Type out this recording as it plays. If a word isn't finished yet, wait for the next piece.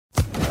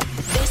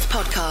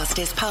podcast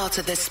is part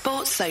of the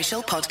Sports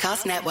Social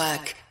Podcast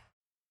Network.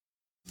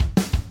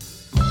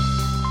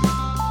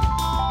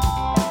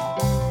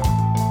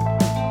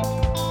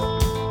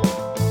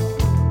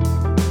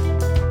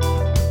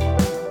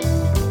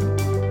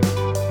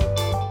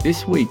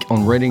 This week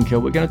on Red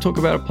Inker, we're going to talk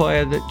about a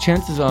player that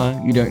chances are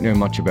you don't know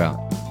much about,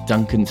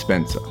 Duncan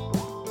Spencer.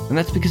 And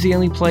that's because he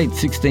only played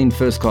 16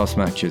 first-class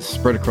matches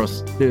spread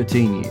across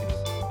 13 years.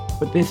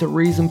 But there's a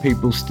reason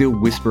people still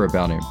whisper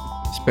about him.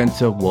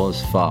 Spencer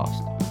was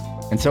fast.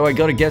 And so I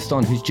got a guest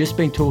on who's just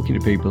been talking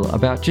to people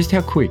about just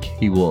how quick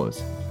he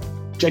was.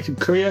 Jacob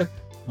Courier,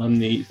 I'm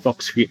the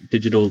Fox Cricket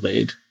digital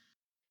lead.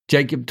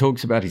 Jacob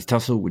talks about his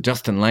tussle with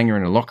Justin Langer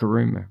in a locker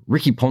room, a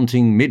Ricky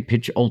Ponting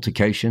mid-pitch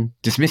altercation,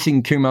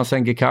 dismissing Kumar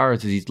Sangakkara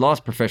as his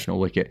last professional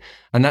wicket,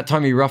 and that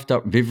time he roughed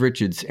up Viv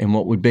Richards in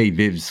what would be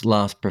Viv's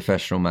last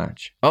professional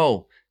match.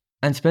 Oh,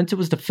 and Spencer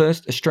was the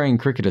first Australian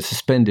cricketer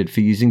suspended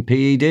for using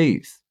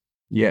PEDs.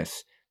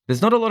 Yes,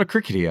 there's not a lot of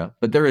cricket here,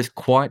 but there is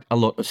quite a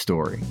lot of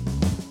story.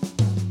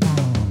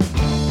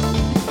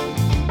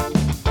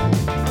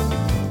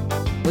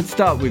 Let's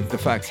start with the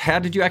facts. How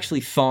did you actually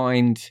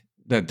find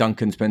the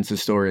Duncan Spencer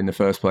story in the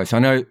first place? I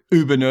know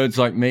uber nerds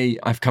like me,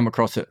 I've come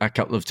across it a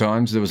couple of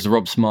times. There was the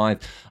Rob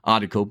Smythe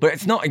article, but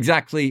it's not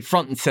exactly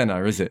front and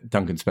center, is it,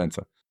 Duncan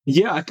Spencer?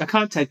 Yeah, I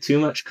can't take too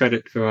much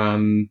credit for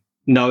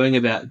knowing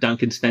about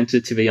Duncan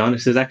Spencer, to be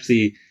honest. There's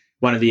actually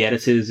one of the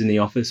editors in the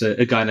office,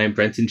 a guy named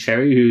Brenton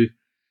Cherry, who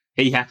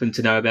he happened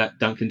to know about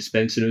Duncan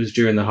Spencer. It was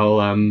during the whole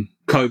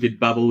COVID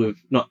bubble with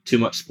not too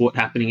much sport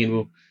happening, and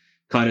we're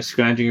kind of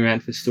scrounging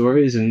around for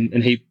stories,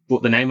 and he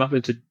brought the name up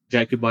into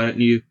Jacob, why don't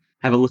you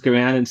have a look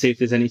around and see if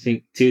there's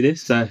anything to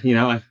this. So,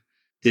 I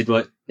did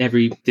what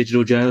every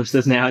digital journalist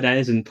does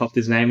nowadays and popped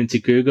his name into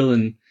Google,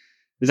 and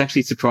was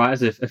actually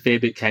surprised if a fair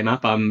bit came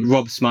up.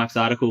 Rob Smythe's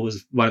article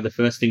was one of the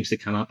first things to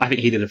come up. I think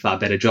he did a far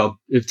better job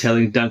of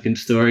telling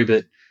Duncan's story,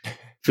 but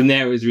from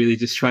there it was really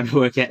just trying to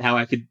work out how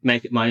I could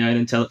make it my own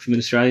and tell it from an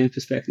Australian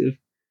perspective.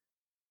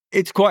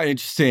 It's quite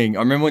interesting. I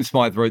remember when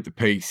Smythe wrote the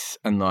piece,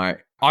 and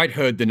I'd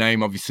heard the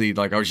name, obviously,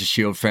 I was a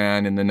Shield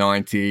fan in the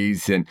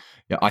 90s, and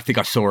I think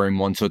I saw him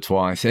once or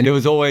twice. And there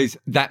was always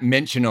that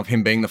mention of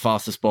him being the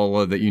fastest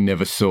bowler that you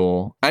never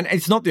saw. And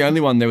it's not the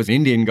only one. There was an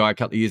Indian guy a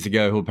couple of years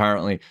ago who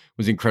apparently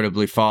was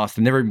incredibly fast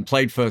and never even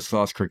played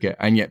first-class cricket,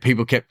 and yet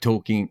people kept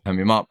talking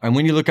him up. And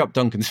when you look up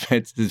Duncan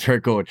Spencer's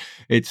record,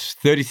 it's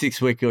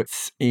 36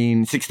 wickets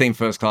in 16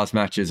 first-class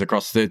matches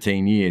across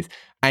 13 years.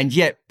 And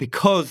yet,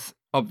 because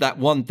of that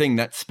one thing,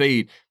 that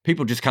speed,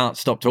 people just can't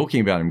stop talking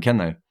about him, can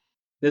they?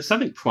 There's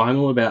something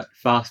primal about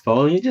fast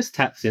bowling. It just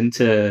taps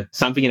into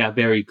something in our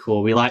very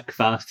core. We like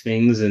fast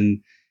things, and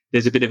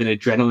there's a bit of an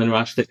adrenaline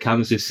rush that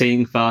comes with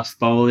seeing fast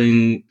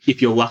bowling,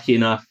 if you're lucky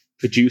enough,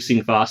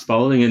 producing fast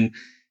bowling, and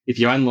if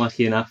you're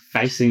unlucky enough,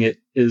 facing it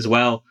as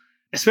well.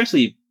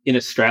 Especially in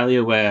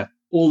Australia, where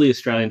all the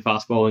Australian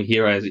fast bowling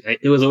heroes,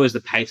 it was always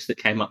the pace that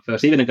came up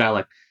first. Even a guy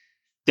like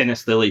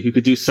Dennis Lillee, who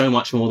could do so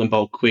much more than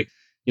bowl quick.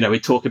 We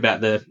talk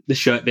about the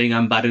shirt being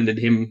unbuttoned and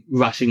him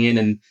rushing in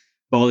and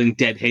bowling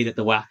dead heat at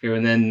the whacker,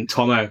 and then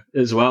Tomo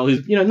as well.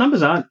 His,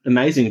 numbers aren't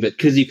amazing, but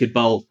because he could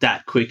bowl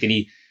that quick and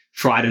he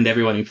frightened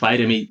everyone who played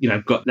him, he,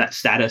 got that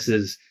status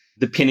as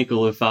the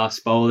pinnacle of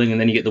fast bowling. And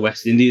then you get the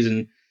West Indies,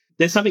 and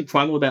there's something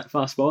primal about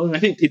fast bowling. I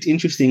think it's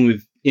interesting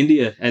with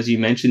India, as you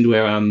mentioned,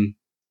 where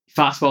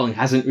fast bowling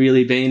hasn't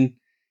really been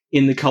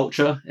in the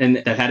culture, and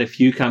they've had a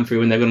few come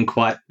through and they've gotten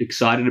quite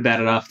excited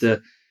about it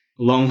after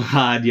long,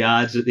 hard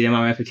yards at the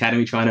MRF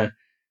Academy, trying to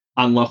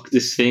unlock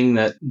this thing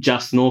that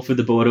just north of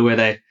the border where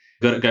they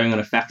got it going on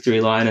a factory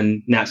line,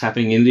 and now it's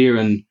happening in India.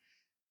 And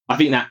I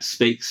think that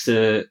speaks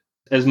to,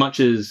 as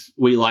much as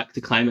we like to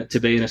claim it to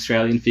be an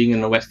Australian thing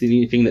and a West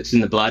Indian thing that's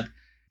in the blood,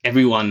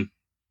 everyone,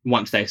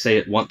 once they see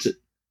it, wants it.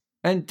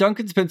 And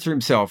Duncan Spencer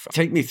himself,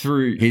 take me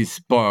through his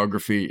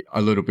biography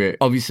a little bit.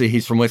 Obviously,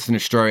 he's from Western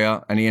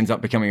Australia and he ends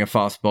up becoming a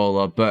fast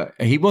bowler, but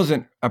he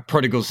wasn't a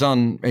prodigal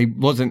son. He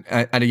wasn't,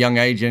 at a young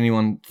age,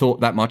 anyone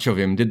thought that much of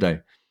him, did they?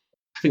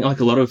 I think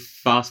like a lot of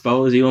fast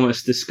bowlers, he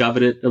almost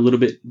discovered it a little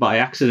bit by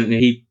accident.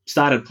 He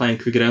started playing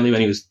cricket only when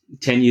he was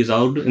 10 years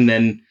old, and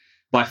then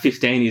by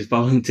 15 he was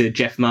bowling to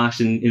Jeff Marsh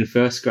in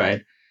first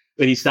grade.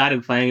 When he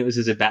started playing, it was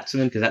as a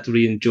batsman because that's what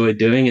he enjoyed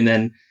doing, and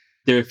then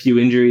there were a few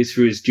injuries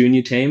for his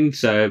junior team,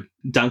 so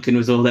Duncan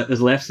was all that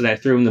was left, so they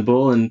threw him the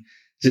ball, and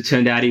as it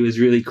turned out, he was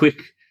really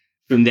quick.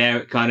 From there,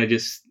 it kind of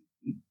just,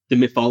 the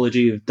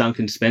mythology of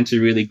Duncan Spencer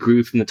really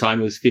grew from the time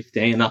he was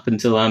 15 up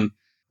until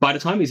by the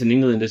time he's in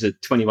England as a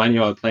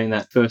 21-year-old playing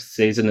that first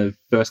season of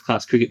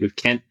first-class cricket with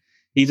Kent.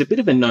 He's a bit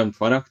of a known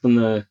product on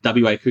the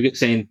WA cricket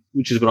scene,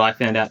 which is what I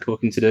found out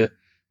talking to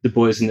the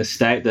boys in the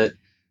state, that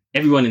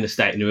everyone in the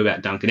state knew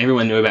about Duncan.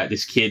 Everyone knew about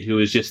this kid who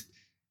was just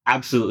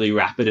absolutely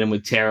rapid and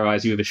would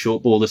terrorise you with a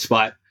short ball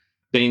despite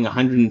being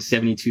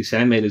 172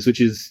 centimetres, which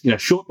is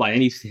short by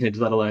any standards,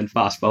 let alone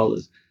fast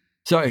bowlers.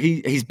 So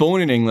he's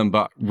born in England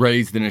but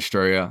raised in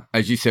Australia.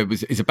 As you said,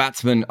 is a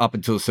batsman up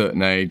until a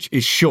certain age,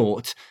 is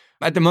short.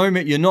 At the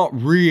moment, you're not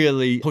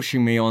really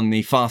pushing me on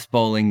the fast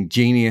bowling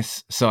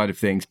genius side of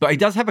things, but he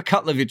does have a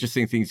couple of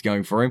interesting things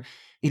going for him.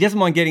 He doesn't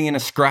mind getting in a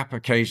scrap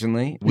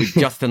occasionally with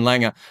Justin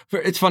Langer.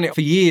 It's funny,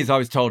 for years I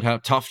was told how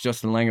tough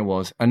Justin Langer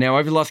was. And now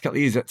over the last couple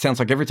of years, it sounds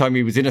like every time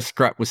he was in a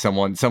scrap with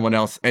someone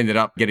else ended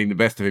up getting the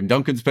best of him.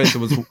 Duncan Spencer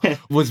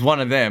was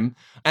one of them.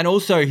 And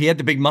also he had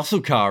the big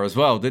muscle car as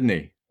well, didn't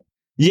he?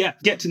 Yeah,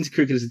 gets into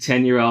cricket as a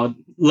 10-year-old,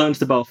 learns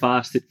to bowl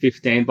fast at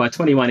 15. By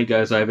 21, he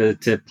goes over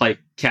to play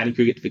county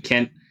cricket for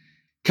Kent,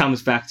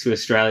 comes back to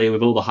Australia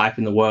with all the hype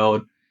in the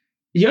world.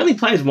 He only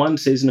plays one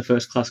season of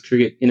first-class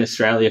cricket in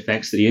Australia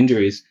thanks to the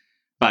injuries.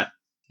 But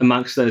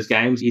amongst those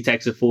games, he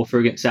takes a 4-for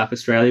against South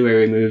Australia where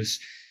he moves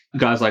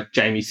guys like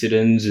Jamie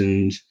Siddons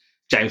and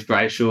James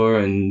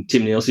Brayshaw and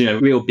Tim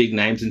Nielsen, real big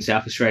names in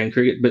South Australian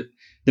cricket. But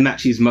the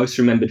match he's most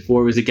remembered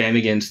for was a game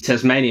against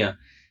Tasmania,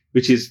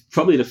 which is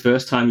probably the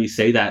first time you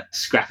see that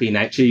scrappy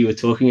nature you were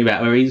talking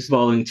about, where he's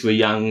bowling to a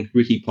young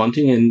Ricky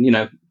Ponting.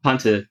 And,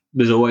 Punter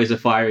was always a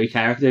fiery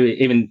character,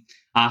 even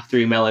after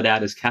he mellowed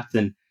out as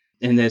captain.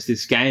 And there's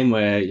this game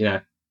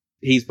where,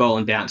 he's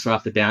bowling bouncer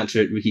after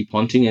bouncer at Ricky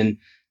Ponting, and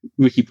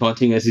Ricky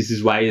Ponting, as is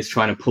his way, is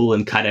trying to pull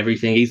and cut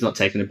everything. He's not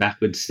taking a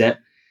backward step.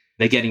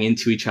 They're getting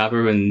into each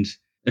other, and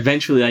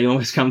eventually they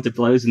almost come to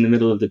blows in the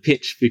middle of the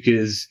pitch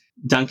because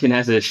Duncan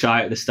has a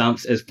shy at the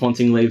stumps as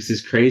Ponting leaves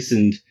his crease,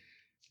 and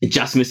it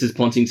just misses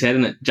Ponting's head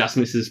and it just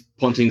misses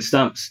Ponting's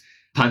stumps.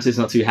 Punter's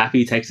not too happy.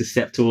 He takes a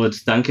step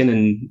towards Duncan,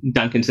 and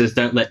Duncan says,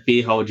 "Don't let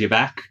fear hold you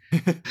back."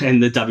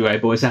 And the WA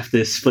boys have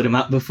to split him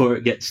up before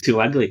it gets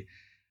too ugly.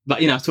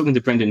 But, I was talking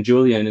to Brendan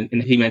Julian,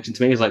 and he mentioned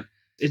to me, he's like,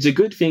 it's a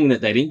good thing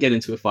that they didn't get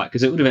into a fight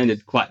because it would have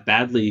ended quite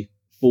badly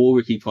for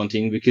Ricky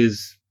Ponting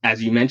because,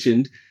 as you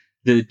mentioned,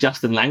 the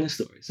Justin Langer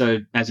story. So,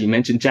 as you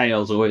mentioned,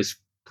 JL's always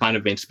kind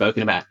of been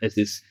spoken about as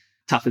this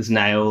tough as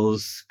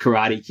nails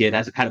karate kid,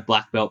 had a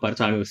black belt by the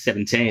time he was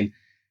 17.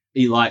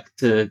 He liked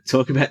to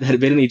talk about that a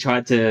bit, and he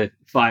tried to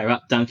fire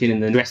up Duncan in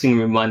the dressing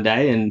room one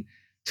day and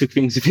took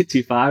things a bit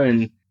too far.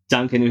 And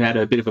Duncan, who had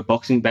a bit of a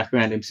boxing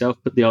background himself,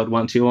 put the old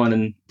 1-2 on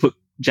and put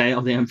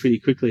JL down pretty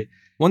quickly.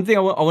 One thing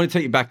I want to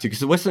take you back to, because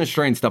the Western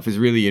Australian stuff is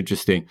really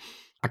interesting.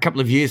 A couple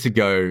of years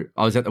ago,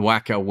 I was at the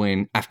WACA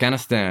when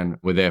Afghanistan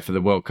were there for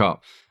the World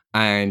Cup,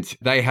 and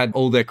they had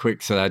all their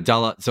quicks. So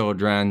Dalat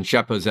Zodran,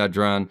 Chapo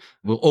Zadran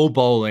were all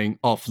bowling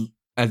off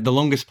as the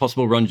longest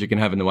possible runs you can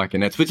have in the WACA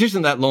nets, which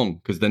isn't that long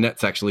because the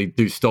nets actually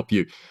do stop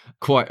you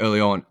quite early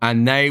on.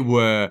 And they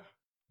were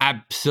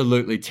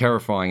absolutely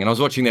terrifying. And I was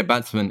watching their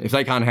batsmen. If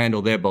they can't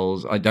handle their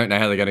bowls, I don't know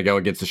how they're going to go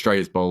against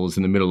Australia's bowlers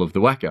in the middle of the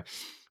WACA.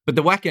 But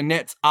the WACA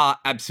nets are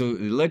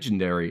absolutely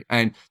legendary.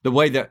 And the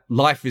way that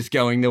life is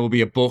going, there will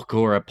be a book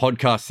or a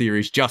podcast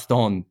series just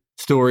on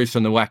stories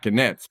from the WACA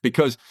nets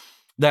because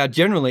they are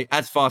generally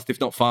as fast,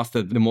 if not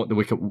faster, than what the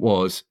wicket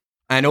was.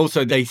 And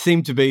also they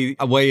seem to be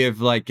a way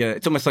of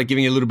it's almost like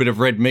giving a little bit of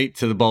red meat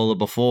to the bowler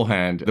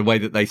beforehand, the way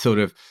that they sort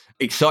of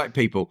excite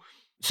people.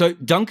 So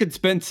Duncan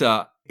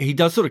Spencer, he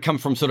does sort of come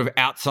from sort of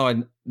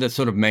outside the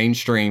sort of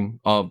mainstream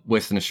of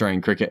Western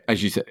Australian cricket.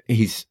 As you said,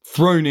 he's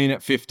thrown in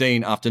at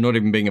 15 after not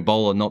even being a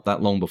bowler not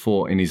that long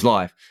before in his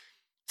life.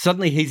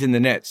 Suddenly he's in the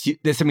nets.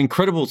 There's some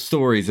incredible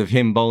stories of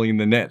him bowling in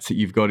the nets that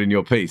you've got in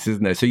your piece,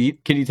 isn't there? So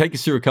can you take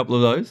us through a couple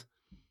of those?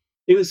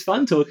 It was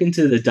fun talking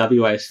to the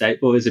WA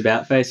State boys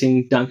about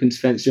facing Duncan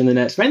Spencer in the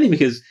nets, mainly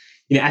because,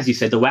 as you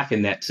said, the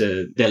WACA nets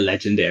they're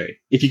legendary.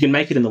 If you can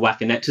make it in the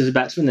WACA nets as a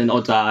batsman, then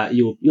odds are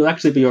you'll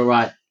actually be all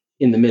right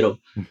in the middle.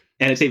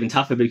 And it's even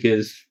tougher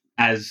because,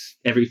 as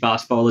every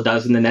fast bowler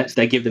does in the nets,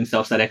 they give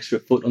themselves that extra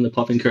foot on the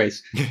popping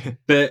crease.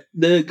 But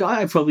the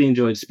guy I probably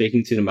enjoyed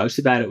speaking to the most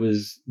about it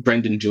was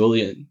Brendan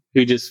Julian,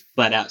 who just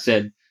flat out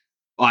said,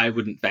 I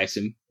wouldn't face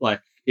him.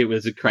 It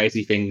was a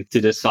crazy thing to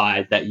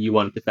decide that you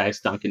wanted to face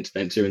Duncan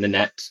Spencer in the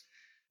nets.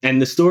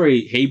 And the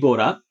story he brought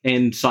up,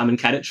 and Simon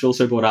Kadich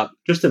also brought up,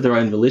 just of their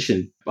own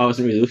volition. I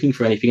wasn't really looking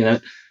for anything in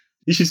that.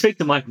 You should speak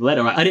to Mike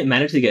Valletta. I didn't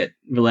manage to get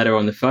Valletta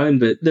on the phone,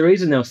 but the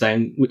reason they were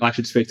saying I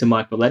should speak to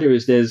Mike Valletta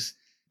is there's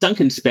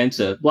Duncan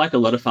Spencer, like a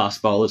lot of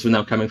fast bowlers when they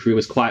were coming through,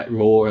 was quite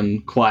raw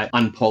and quite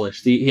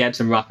unpolished. He had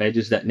some rough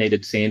edges that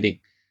needed sanding,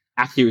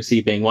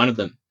 accuracy being one of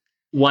them.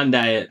 One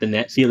day at the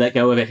nets, he let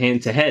go of a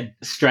hand-to-head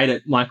straight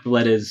at Mike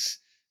Valletta's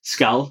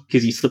skull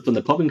because he slipped on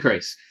the popping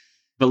crease.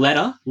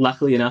 Valletta,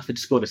 luckily enough, had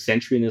scored a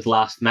century in his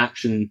last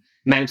match and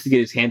managed to get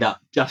his hand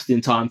up just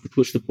in time to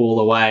push the ball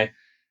away.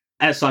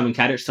 As Simon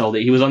Kadich told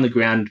it, he was on the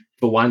ground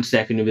for 1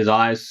 second with his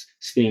eyes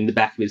spinning the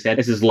back of his head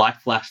as his light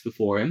flashed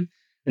before him.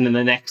 And then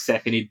the next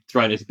second, he'd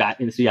thrown his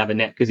bat into the other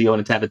net because he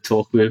wanted to have a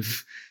talk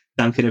with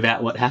Duncan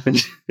about what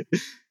happened.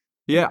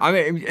 Yeah, I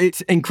mean,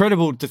 it's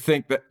incredible to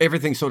think that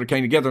everything sort of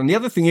came together. And the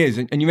other thing is,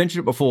 and you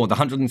mentioned it before, the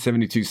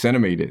 172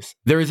 centimetres.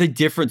 There is a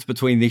difference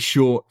between the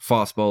short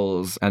fast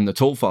bowlers and the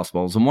tall fast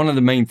bowlers. And one of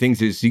the main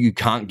things is you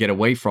can't get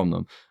away from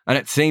them. And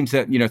it seems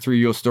that, through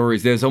your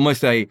stories, there's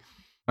almost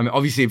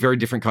obviously a very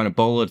different kind of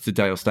bowler to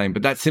Dale Steyn,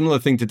 but that similar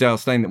thing to Dale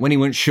Steyn, that when he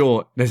went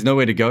short, there's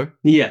nowhere to go.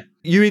 Yeah.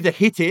 You either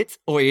hit it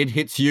or it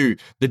hits you.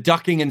 The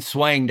ducking and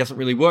swaying doesn't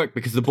really work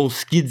because the ball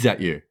skids at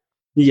you.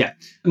 Yeah.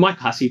 Mike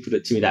Hussey put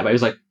it to me that way.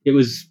 It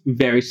was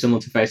very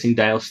similar to facing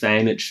Dale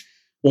Steyn, which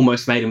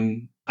almost made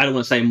him, I don't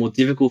want to say a more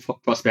difficult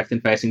prospect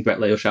than facing Brett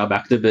Lee or Shal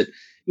Bakder, but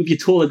with your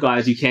taller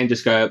guys, you can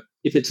just go,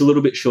 if it's a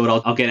little bit short,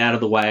 I'll get out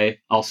of the way.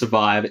 I'll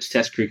survive. It's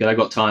Test cricket. I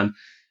got time.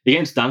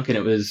 Against Duncan,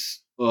 it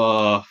was,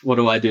 oh, what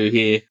do I do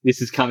here?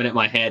 This is coming at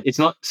my head. It's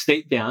not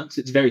steep bounce.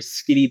 It's very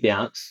skiddy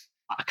bounce.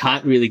 I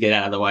can't really get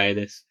out of the way of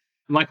this.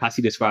 Mike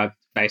Hussey described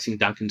facing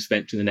Duncan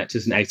Spence in the nets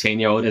as an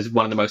 18-year-old as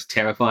one of the most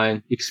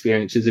terrifying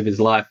experiences of his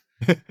life.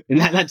 And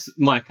that's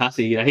Mike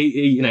Hussey.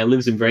 He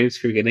lives and breathes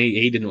cricket, and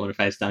he didn't want to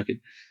face Duncan.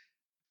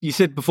 You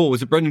said before,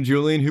 was it Brendan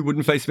Julian who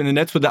wouldn't face him in the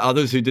nets? Were there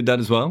others who did that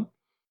as well?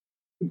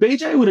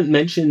 BJ wouldn't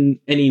mention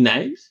any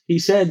names. He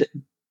said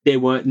there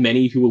weren't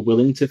many who were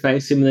willing to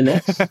face him in the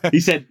nets. He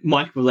said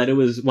Mike Valletta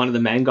was one of the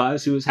main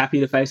guys who was happy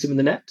to face him in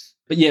the nets.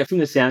 But yeah, from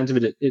the sounds of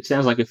it, it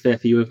sounds like a fair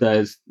few of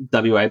those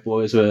WA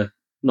boys were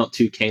not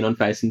too keen on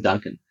facing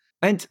Duncan.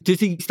 And does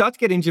he start to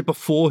get injured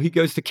before he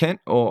goes to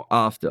Kent or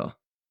after?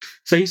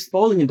 So he's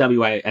bowling in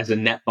WA as a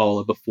net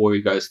bowler before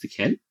he goes to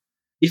Kent.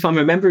 If I'm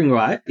remembering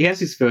right, he has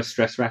his first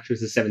stress fracture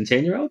as a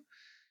 17-year-old.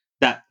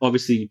 That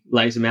obviously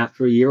lays him out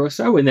for a year or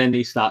so, and then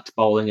he starts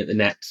bowling at the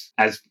nets,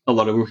 as a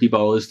lot of rookie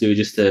bowlers do,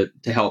 just to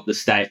help the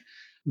state.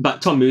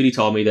 But Tom Moody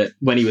told me that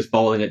when he was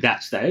bowling at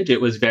that stage,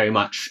 it was very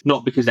much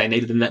not because they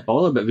needed a net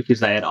bowler, but because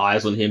they had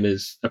eyes on him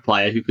as a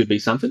player who could be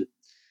something.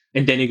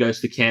 And then he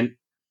goes to Kent.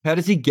 How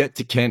does he get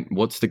to Kent?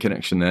 What's the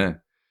connection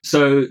there?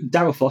 So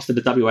Darryl Foster,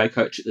 the WA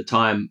coach at the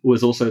time,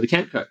 was also the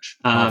Kent coach.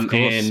 Of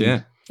course,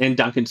 yeah. And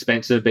Duncan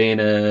Spencer, being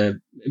a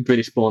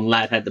British-born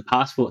lad, had the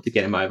passport to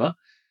get him over.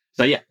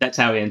 So, yeah, that's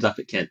how he ends up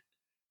at Kent.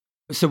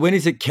 So when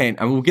he's at Kent,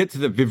 and we'll get to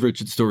the Viv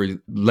Richards story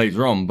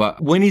later on,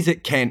 but when he's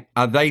at Kent,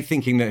 are they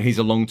thinking that he's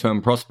a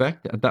long-term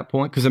prospect at that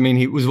point? Because, I mean,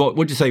 he was,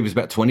 what'd you say, he was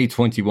about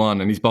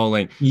 2021 and he's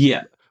bowling.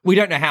 Yeah. We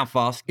don't know how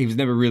fast. He was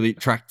never really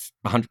tracked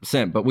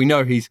 100%, but we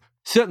know he's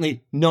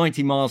certainly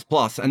 90 miles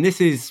plus. And this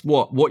is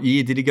what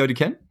year did he go to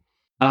Kent?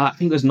 I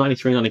think it was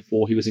 93,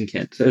 94 he was in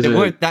Kent. So there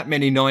weren't that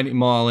many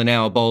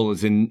 90-mile-an-hour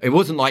bowlers. It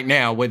wasn't like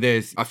now where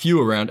there's a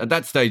few around. At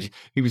that stage,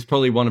 he was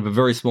probably one of a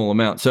very small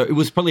amount. So it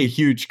was probably a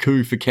huge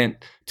coup for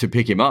Kent to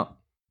pick him up.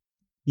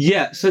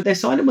 Yeah, so they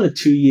signed him on a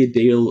 2-year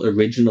deal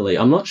originally.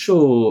 I'm not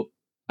sure.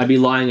 I'd be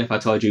lying if I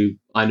told you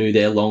I knew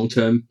their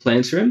long-term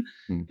plans for him.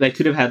 They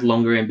could have had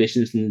longer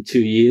ambitions than 2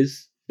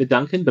 years for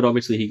Duncan, but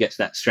obviously he gets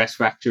that stress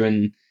fracture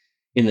in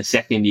the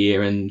second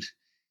year. And,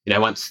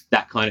 once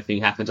that kind of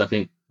thing happens, I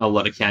think a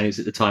lot of counties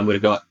at the time would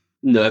have got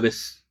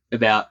nervous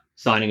about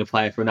signing a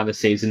player for another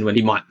season when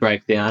he might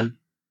break down.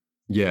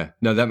 Yeah,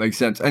 no, that makes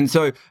sense. And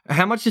so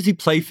how much does he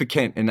play for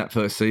Kent in that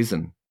first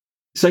season?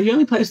 So he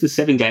only plays the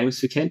 7 games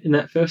for Kent in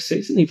that first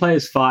season. He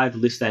plays 5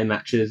 list A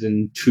matches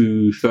and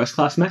 2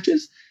 first-class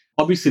matches.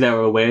 Obviously, they were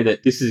aware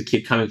that this is a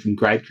kid coming from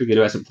grade cricket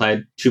who hasn't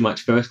played too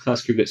much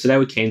first-class cricket, so they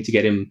were keen to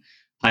get him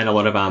playing a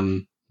lot of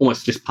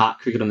almost just park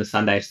cricket on the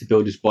Sundays to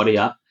build his body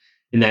up,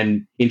 and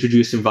then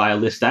introduce him via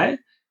list A,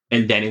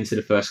 and then into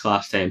the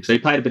first-class team. So he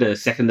played a bit of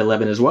second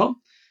 11 as well.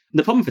 And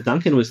the problem for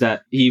Duncan was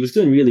that he was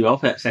doing really well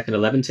for that second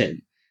 11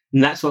 team,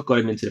 and that's what got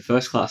him into the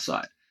first-class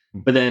side.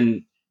 But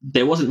then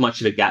there wasn't much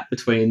of a gap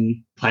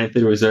between playing for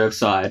the reserve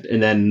side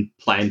and then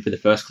playing for the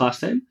first-class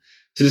team.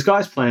 So this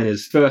guy's playing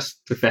his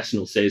first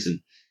professional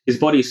season. His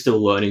body is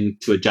still learning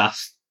to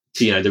adjust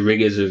to, the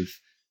rigours of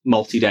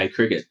multi-day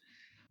cricket.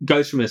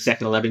 Goes from a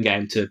second 11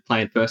 game to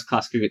playing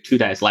first-class cricket 2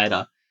 days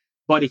later.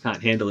 Body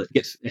can't handle it,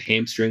 gets a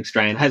hamstring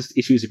strain, has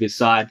issues with his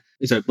side,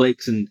 his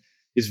obliques, and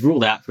is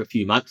ruled out for a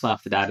few months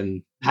after that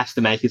and has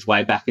to make his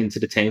way back into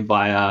the team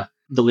via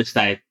the List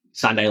A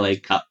Sunday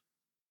League Cup.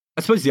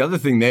 I suppose the other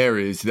thing there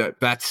is that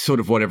that's sort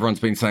of what everyone's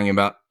been saying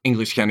about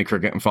English county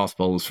cricket and fast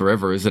bowlers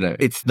forever, isn't it?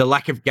 It's the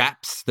lack of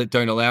gaps that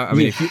don't allow. I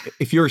mean,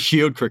 if you're a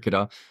Shield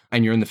cricketer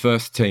and you're in the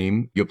first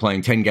team, you're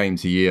playing 10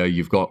 games a year,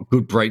 you've got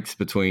good breaks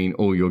between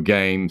all your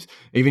games,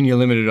 even your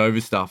limited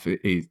over stuff,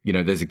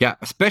 there's a gap,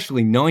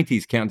 especially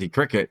 90s county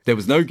cricket. There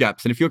was no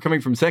gaps. And if you're coming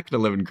from second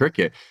 11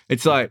 cricket,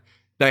 it's like,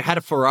 they had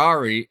a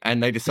Ferrari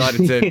and they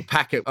decided to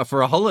pack it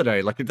for a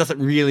holiday. Like, it doesn't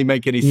really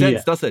make any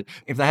sense, does it?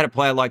 If they had a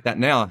player like that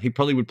now, he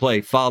probably would play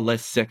far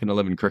less second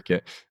 11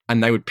 cricket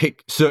and they would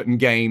pick certain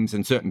games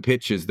and certain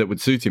pitches that would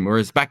suit him.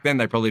 Whereas back then,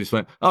 they probably just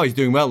went, oh, he's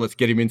doing well, let's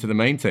get him into the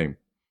main team.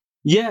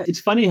 Yeah,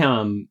 it's funny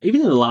how even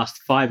in the last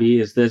 5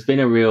 years, there's been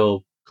a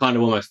real kind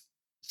of almost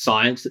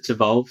science that's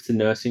evolved to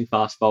nursing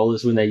fast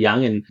bowlers when they're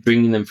young and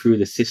bringing them through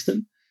the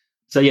system.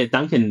 So yeah,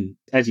 Duncan,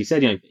 as you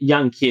said,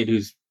 young kid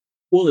who's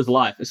all his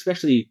life,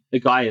 especially a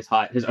guy his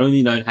height, has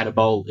only known how to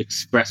bowl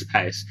express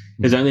pace,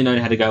 has only known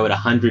how to go at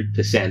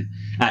 100%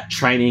 at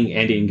training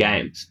and in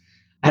games,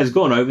 has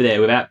gone over there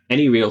without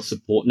any real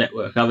support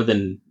network other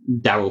than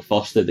Darryl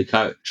Foster, the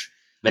coach,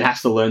 but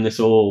has to learn this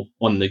all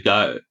on the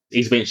go.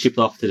 He's been shipped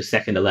off to the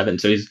second 11,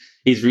 so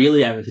he's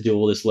really having to do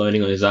all this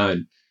learning on his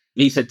own.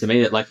 He said to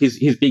me that like his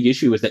big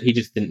issue was that he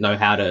just didn't know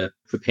how to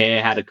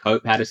prepare, how to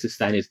cope, how to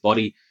sustain his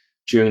body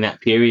during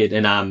that period.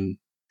 And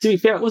to be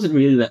fair, it wasn't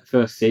really that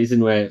first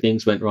season where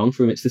things went wrong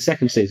for him. It's the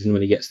second season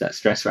when he gets that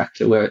stress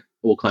fracture where it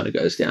all kind of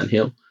goes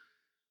downhill.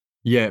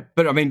 Yeah,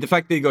 but I mean, the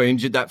fact that he got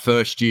injured that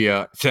first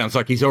year sounds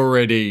like he's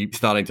already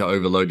starting to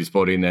overload his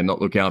body and they're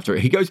not looking after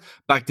it. He goes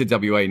back to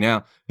WA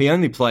now. He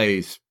only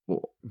plays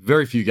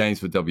very few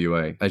games with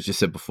WA, as you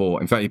said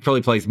before. In fact, he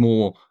probably plays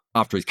more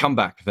after his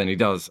comeback than he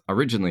does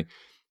originally.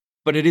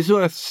 But it is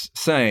worth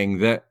saying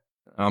that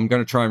I'm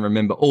going to try and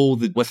remember all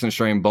the Western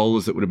Australian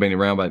bowlers that would have been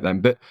around back then.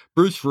 But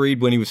Bruce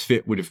Reid, when he was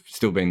fit, would have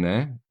still been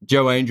there.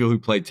 Joe Angel, who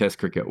played Test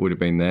cricket, would have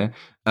been there.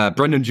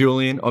 Brendan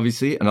Julian,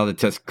 obviously, another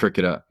Test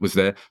cricketer, was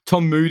there.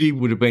 Tom Moody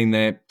would have been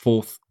there,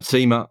 fourth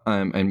seamer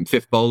and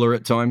fifth bowler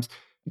at times.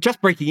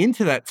 Just breaking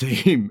into that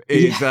team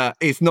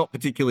is not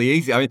particularly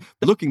easy. I mean,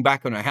 looking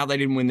back on it, how they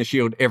didn't win the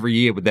Shield every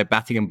year with their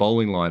batting and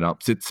bowling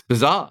lineups, it's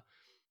bizarre.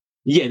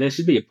 Yeah, there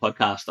should be a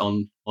podcast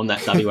on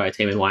that WA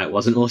team and why it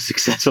wasn't more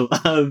successful.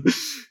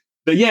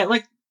 But yeah,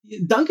 like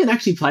Duncan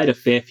actually played a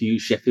fair few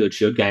Sheffield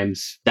Shield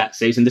games that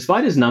season,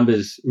 despite his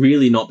numbers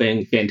really not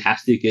being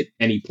fantastic at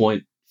any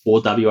point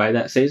for WA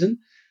that season.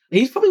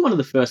 He's probably one of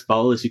the first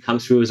bowlers who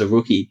comes through as a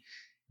rookie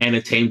and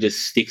a team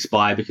just sticks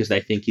by because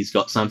they think he's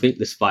got something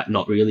despite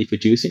not really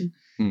producing.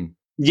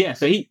 Yeah,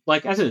 so he,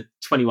 like, as a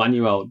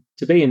 21-year-old,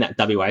 to be in that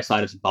WA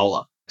side as a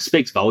bowler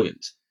speaks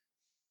volumes.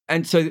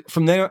 And so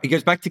from there, he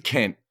goes back to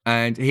Kent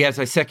and he has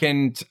a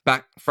second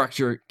back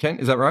fracture at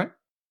Kent. Is that right?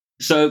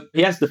 So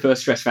he has the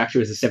first stress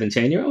fracture as a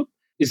 17-year-old.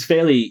 Is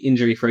fairly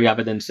injury-free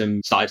other than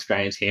some side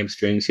strains,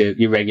 hamstrings,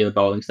 your regular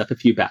bowling stuff, a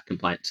few back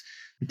complaints.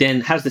 Then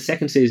has the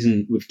second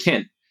season with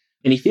Kent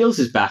and he feels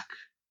his back.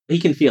 He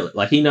can feel it.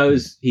 Like, he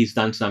knows he's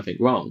done something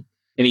wrong.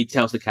 And he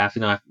tells the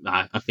captain, I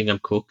think I'm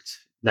cooked.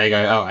 They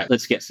go, all right,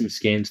 let's get some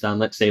scans done.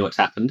 Let's see what's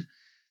happened.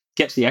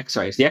 Gets the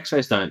x-rays. The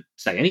x-rays don't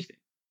say anything.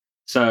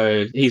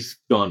 So he's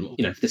gone,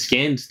 if the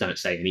scans don't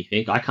say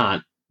anything, I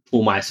can't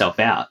pull myself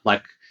out.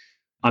 Like,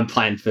 I'm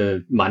playing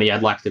for money.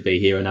 I'd like to be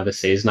here another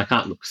season. I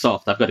can't look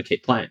soft. I've got to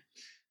keep playing.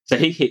 So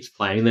he keeps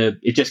playing.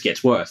 It just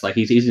gets worse. Like,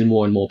 he's in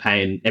more and more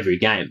pain every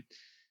game.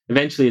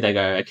 Eventually they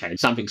go, okay,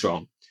 something's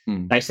wrong.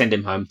 They send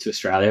him home to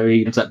Australia.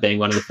 He ends up being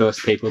one of the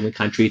first people in the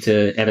country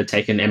to ever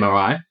take an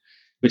MRI,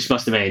 which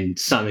must have been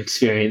some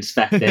experience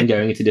back then,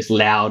 going into this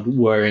loud,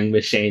 whirring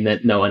machine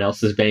that no one else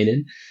has been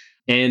in.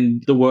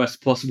 And the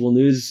worst possible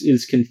news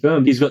is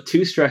confirmed. He's got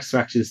 2 stress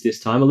fractures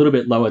this time, a little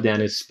bit lower down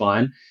his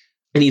spine.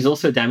 And he's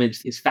also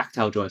damaged his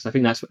factile joints. I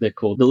think that's what they're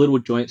called, the little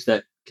joints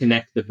that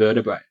connect the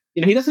vertebrae.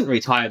 He doesn't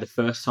retire the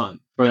first time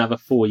for another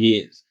 4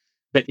 years,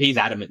 but he's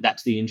adamant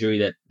that's the injury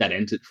that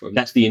ends it for him.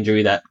 That's the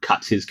injury that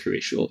cuts his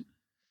career short.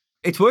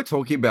 It's worth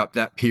talking about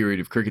that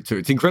period of cricket too.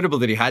 It's incredible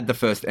that he had the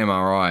first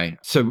MRI.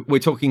 So we're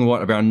talking,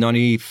 around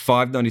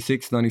 95,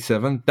 96,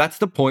 97? That's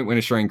the point when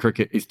Australian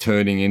cricket is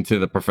turning into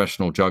the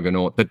professional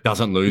juggernaut that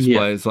doesn't lose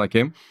players like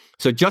him.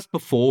 So just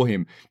before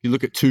him, you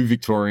look at 2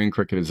 Victorian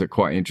cricketers that are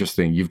quite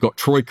interesting. You've got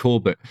Troy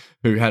Corbett,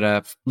 who had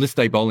a list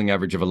day bowling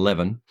average of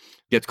 11,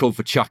 gets called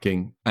for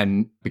chucking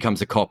and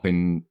becomes a cop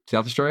in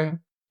South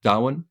Australia,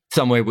 Darwin,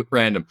 somewhere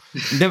random.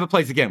 Never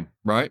plays again,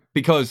 right?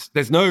 Because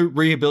there's no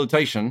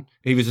rehabilitation.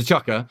 He was a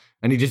chucker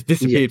and he just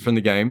disappeared from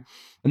the game.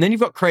 And then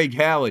you've got Craig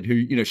Howard,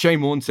 who,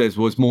 Shane Warne says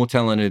was more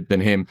talented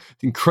than him.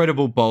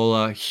 Incredible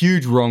bowler,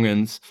 huge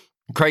wrong-uns.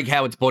 Craig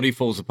Howard's body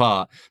falls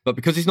apart, but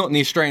because he's not in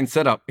the Australian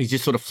setup, he's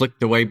just sort of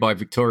flicked away by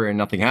Victoria and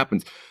nothing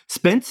happens.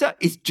 Spencer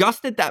is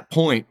just at that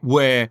point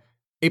where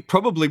it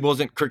probably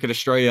wasn't Cricket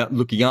Australia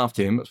looking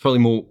after him. It's probably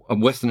more a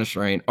Western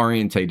Australian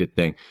orientated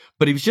thing.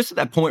 But he was just at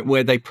that point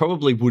where they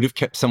probably would have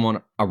kept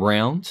someone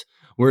around.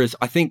 Whereas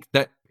I think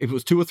that if it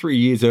was 2 or 3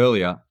 years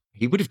earlier,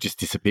 he would have just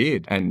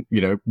disappeared and,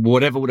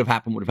 whatever would have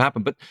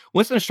happened. But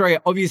Western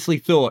Australia obviously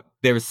thought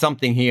there is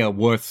something here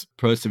worth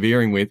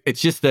persevering with.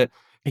 It's just that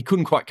he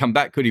couldn't quite come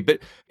back, could he? But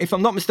if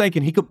I'm not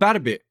mistaken, he could bat a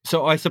bit.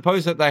 So I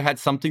suppose that they had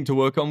something to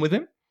work on with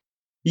him?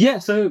 Yeah,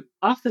 so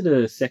after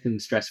the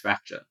second stress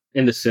fracture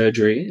and the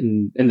surgery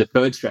and the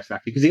third stress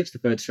fracture, because he gets the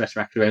third stress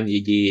fracture only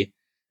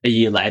a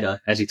year later,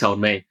 as he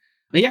told me,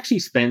 he actually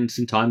spent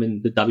some time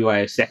in the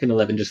WA second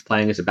 11 just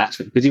playing as a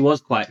batsman because he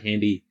was quite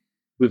handy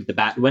with the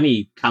bat. When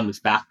he comes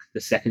back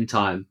the second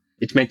time,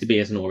 it's meant to be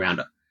as an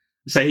all-rounder.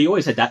 So he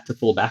always had that to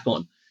fall back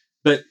on.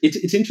 But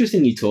it's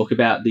interesting you talk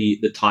about the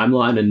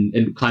timeline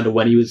and kind of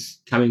when he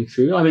was coming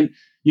through. I mean,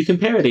 you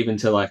compare it even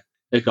to like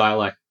a guy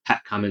like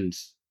Pat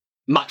Cummins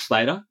much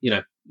later,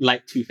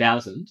 late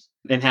 2000s,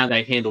 and how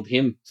they handled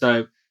him.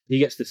 So he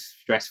gets the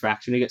stress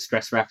fracture and he gets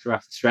stress fracture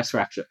after stress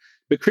fracture.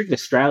 But Cricket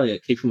Australia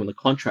keeps him on the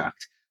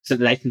contract so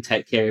that they can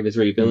take care of his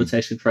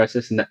rehabilitation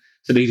process and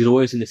so that he's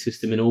always in the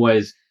system and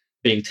always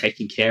being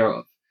taken care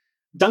of.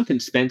 Duncan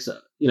Spencer,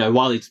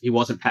 while he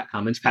wasn't Pat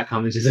Cummins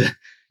is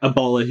a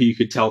bowler who you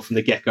could tell from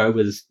the get-go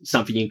was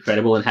something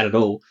incredible and had it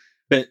all.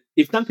 But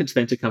if Duncan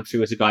Spencer comes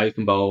through as a guy who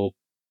can bowl,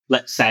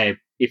 let's say,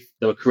 if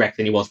they were correct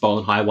and he was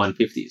bowling high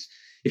 150s,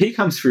 if he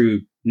comes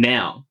through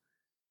now,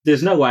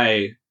 there's no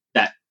way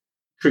that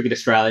Cricket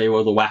Australia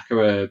or the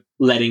WACA are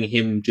letting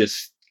him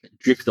just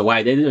drift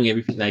away. They're doing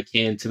everything they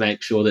can to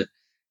make sure that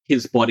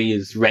his body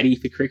is ready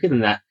for cricket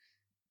and that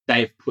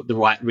they've put the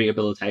right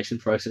rehabilitation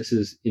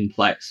processes in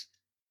place.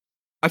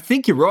 I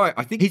think you're right.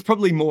 I think he's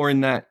probably more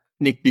in that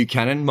Nick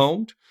Buchanan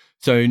mold.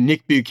 So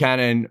Nick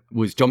Buchanan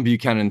was John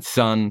Buchanan's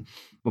son.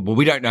 Well,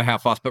 we don't know how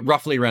fast, but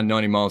roughly around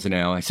 90 miles an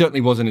hour. He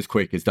certainly wasn't as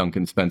quick as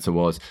Duncan Spencer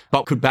was,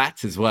 but could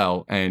bat as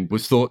well and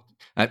was thought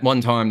At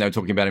one time, they were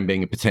talking about him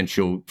being a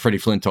potential Freddie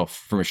Flintoff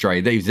from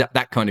Australia. He was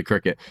that kind of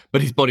cricket,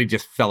 but his body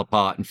just fell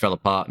apart and fell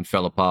apart and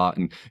fell apart.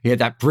 And he had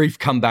that brief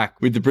comeback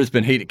with the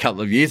Brisbane Heat a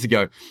couple of years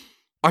ago.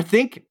 I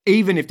think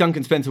even if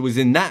Duncan Spencer was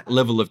in that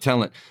level of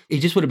talent, he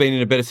just would have been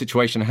in a better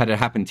situation had it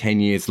happened 10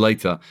 years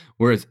later.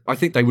 Whereas I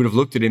think they would have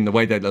looked at him the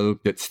way they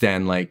looked at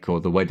Stan Lake or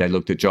the way they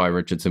looked at Jai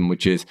Richardson,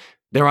 which is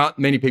there aren't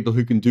many people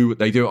who can do what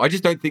they do. I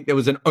just don't think there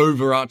was an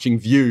overarching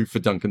view for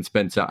Duncan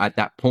Spencer at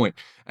that point.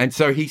 And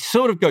so he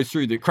sort of goes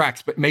through the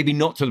cracks, but maybe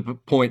not to the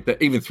point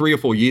that even 3 or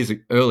 4 years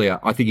earlier,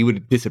 I think he would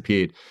have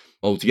disappeared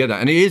altogether.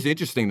 And it is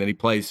interesting that he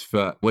plays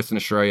for Western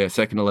Australia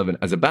second 11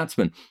 as a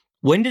batsman.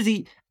 When does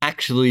he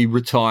actually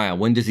retire?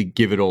 When does he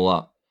give it all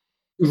up?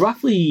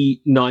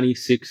 Roughly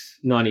 96,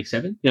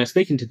 97.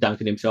 Speaking to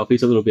Duncan himself,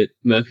 he's a little bit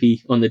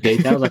murky on the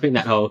details. I think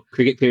that whole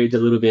cricket period's a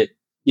little bit,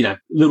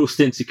 little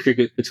stints of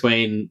cricket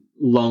between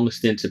long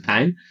stints of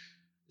pain.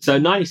 So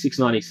 96,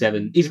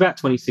 97, he's about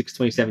 26,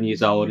 27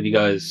 years old, and he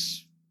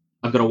goes,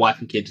 I've got a wife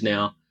and kids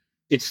now.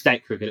 It's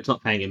state cricket. It's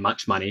not paying him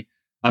much money.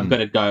 I've got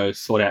to go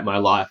sort out my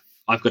life.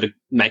 I've got to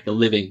make a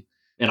living,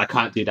 and I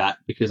can't do that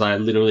because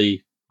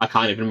I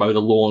can't even mow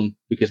the lawn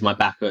because my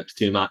back hurts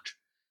too much.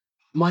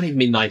 Might even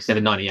be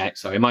 97, 98,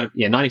 sorry.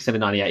 97,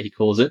 98 he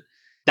calls it.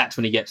 That's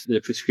when he gets the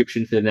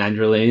prescription for the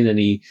nandrolone and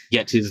he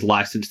gets his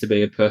license to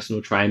be a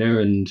personal trainer,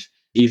 and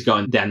he's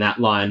going down that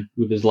line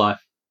with his life.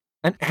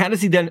 And how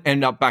does he then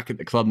end up back at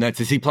the club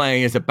nets? Is he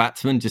playing as a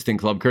batsman just in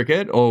club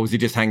cricket, or was he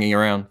just hanging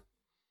around?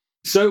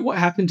 So what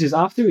happens is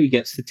after he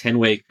gets the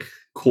 10-week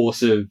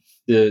course of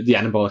the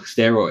anabolic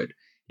steroid,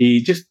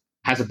 he just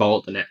has a bowl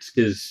at the nets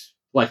because,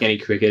 like any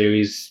cricketer,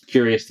 he's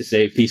curious to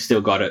see if he's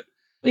still got it.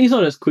 He's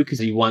not as quick as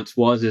he once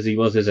was, as he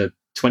was as a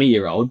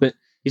 20-year-old, but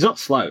he's not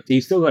slow.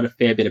 He's still got a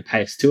fair bit of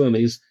pace to him.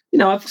 He's,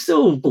 I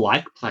still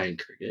like playing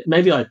cricket.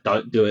 Maybe I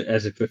don't do it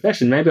as a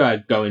profession. Maybe I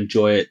go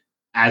enjoy it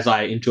as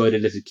I enjoyed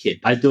it as a kid.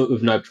 I do it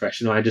with no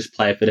pressure, and I just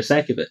play for the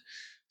sake of it.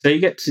 So he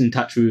gets in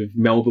touch with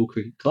Melville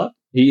Cricket Club.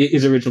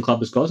 His original club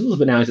was Gosnells,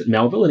 but now he's at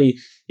Melville, and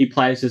he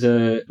plays as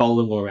a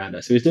bowling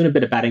all-rounder. So he's doing a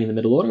bit of batting in the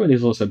middle order, and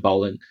he's also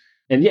bowling.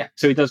 And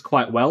so he does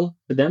quite well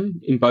for them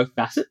in both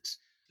facets.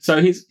 So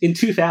in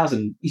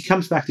 2000, he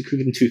comes back to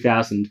cricket in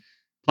 2000,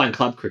 playing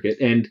club cricket,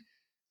 and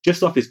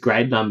just off his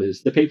grade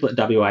numbers, the people at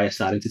WA are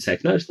starting to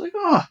take notice. Like,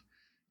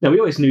 we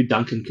always knew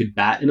Duncan could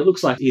bat, and it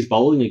looks like he's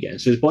bowling again,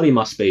 so his body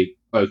must be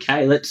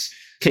okay. Let's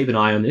keep an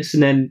eye on this.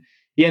 And then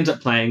he ends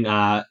up playing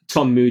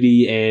Tom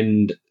Moody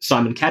and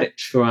Simon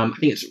Kadich for, I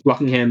think it's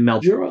Rockingham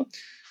Mildura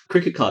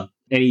Cricket Club.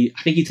 And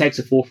I think he takes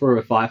a 4 for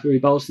a 5 for he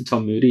bowls to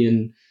Tom Moody,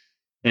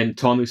 and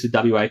Tom, who's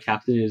the WA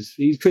captain,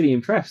 he's pretty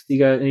impressed.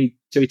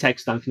 So he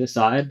takes Duncan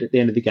aside at the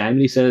end of the game and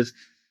he says,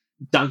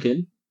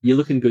 Duncan, you're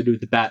looking good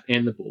with the bat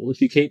and the ball.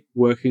 If you keep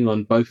working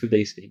on both of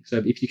these things, so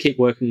if you keep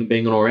working on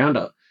being an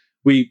all-rounder,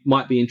 we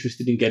might be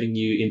interested in getting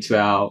you into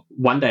our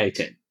one-day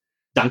team.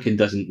 Duncan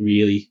doesn't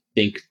really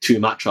think too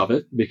much of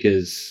it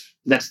because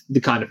that's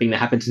the kind of thing that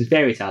happens in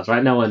fairy tales,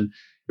 right? No one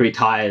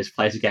retires,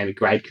 plays a game of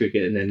grade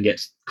cricket, and then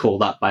gets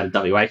called up by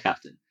the WA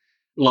captain.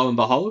 Lo and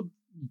behold,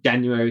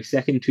 January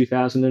 2nd,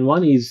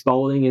 2001, he's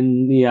bowling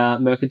in the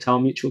Mercantile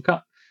Mutual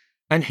Cup.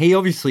 And he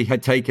obviously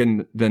had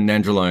taken the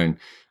nandrolone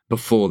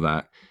before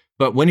that.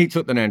 But when he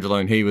took the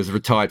nandrolone, he was a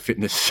retired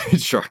fitness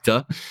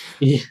instructor.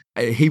 Yeah.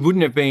 He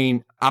wouldn't have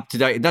been up to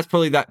date. That's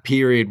probably that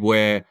period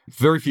where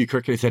very few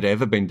cricketers had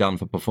ever been done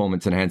for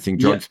performance-enhancing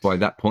drugs by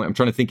that point. I'm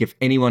trying to think if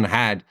anyone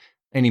had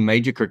any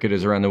major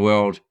cricketers around the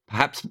world,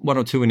 perhaps one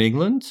or two in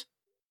England.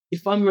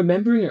 If I'm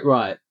remembering it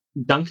right,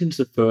 Duncan's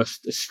the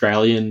first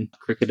Australian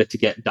cricketer to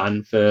get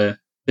done for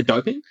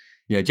doping.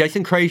 Yeah,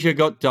 Jason Krazier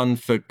got done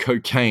for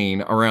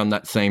cocaine around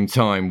that same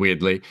time,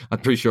 weirdly. I'm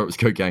pretty sure it was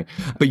cocaine.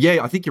 But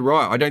yeah, I think you're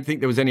right. I don't think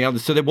there was any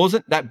others. So there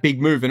wasn't that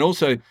big move. And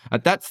also,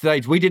 at that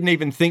stage, we didn't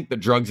even think that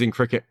drugs in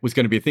cricket was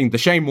going to be a thing. The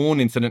Shane Warne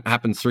incident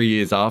happens 3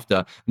 years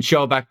after. And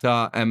Shoaib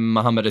Akhtar and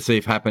Muhammad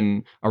Asif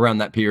happened around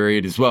that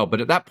period as well.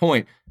 But at that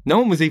point, no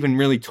one was even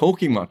really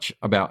talking much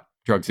about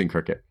drugs in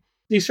cricket.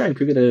 The Australian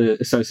Cricket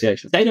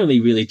Association, they'd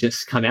only really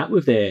just come out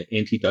with their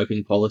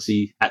anti-doping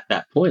policy at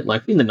that point.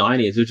 Like in the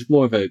 90s, it was just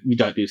more of a, you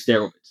don't do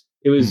steroids.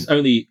 It was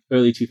only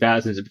early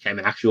 2000s it became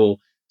an actual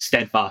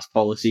steadfast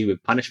policy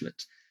with punishment.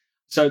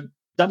 So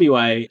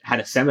WA had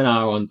a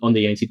seminar on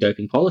the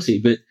anti-doping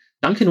policy, but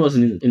Duncan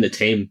wasn't in the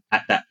team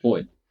at that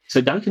point. So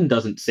Duncan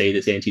doesn't see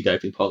this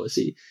anti-doping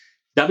policy.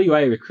 WA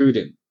recruit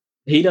him.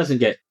 He doesn't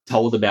get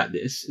told about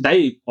this.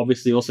 They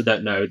obviously also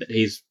don't know that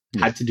he's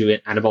had to do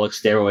anabolic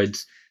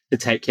steroids to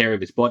take care of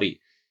his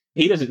body.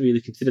 He doesn't really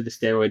consider the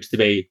steroids to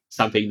be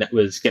something that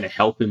was going to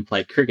help him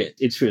play cricket.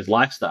 It's for his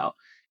lifestyle.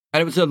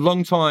 And it was a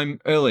long time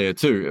earlier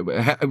too.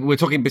 We're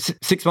talking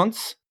 6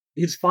 months?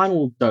 His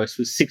final dose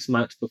was 6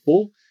 months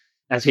before.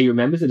 As he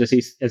remembers it, as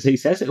he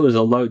says, it was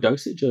a low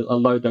dosage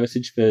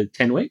for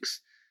 10 weeks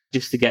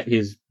just to get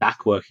his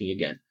back working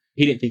again.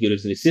 He didn't think it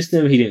was in his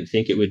system. He didn't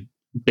think it would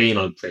be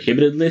on a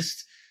prohibited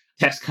list.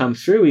 Test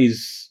comes through.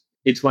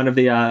 It's one of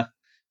the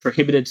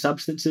prohibited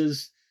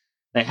substances.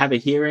 They have a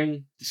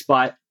hearing,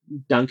 despite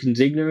Duncan's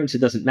ignorance, it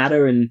doesn't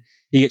matter, and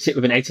he gets hit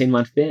with an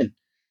 18-month ban.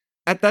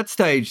 At that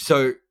stage,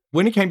 so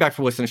when he came back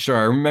for Western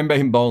Australia, I remember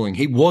him bowling.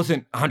 He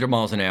wasn't 100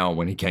 miles an hour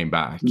when he came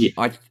back. Yeah.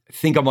 I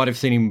think I might have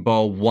seen him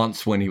bowl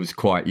once when he was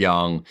quite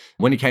young.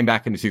 When he came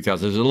back in the 2000s,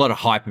 there was a lot of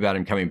hype about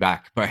him coming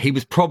back, but he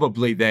was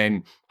probably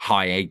then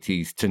high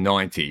 80s to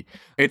 90.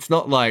 It's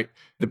not like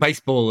the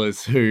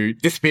baseballers who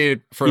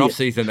disappeared for an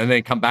off-season and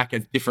then come back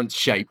as different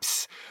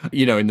shapes,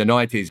 in the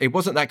 90s. It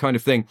wasn't that kind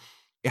of thing.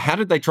 How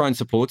did they try and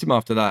support him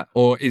after that?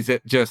 Or is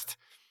it just,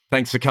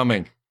 thanks for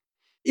coming?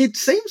 It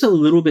seems a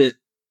little bit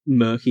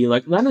murky.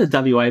 Like, none of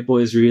the WA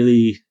boys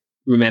really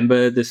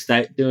remember the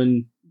state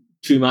doing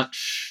too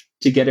much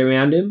to get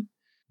around him,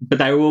 but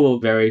they were all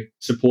very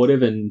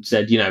supportive and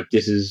said,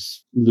 this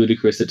is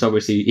ludicrous. It's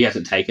obviously he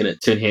hasn't taken it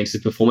to enhance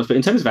his performance. But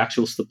in terms of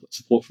actual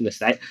support from the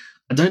state,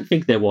 I don't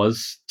think there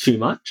was too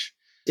much.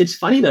 It's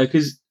funny though,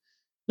 because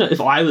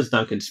if I was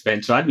Duncan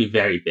Spencer, I'd be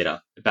very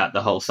bitter about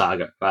the whole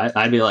saga, right?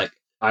 I'd be like,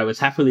 I was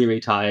happily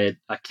retired.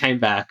 I came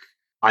back.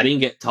 I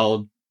didn't get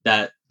told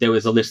that there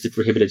was a list of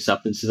prohibited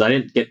substances. I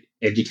didn't get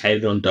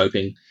educated on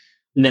doping.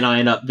 And then I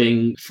end up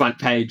being front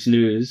page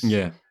news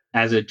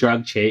as a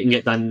drug cheat and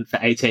get done for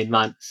 18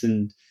 months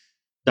and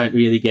don't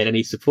really get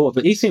any support.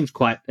 But he seems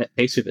quite at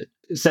peace with it.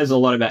 It says a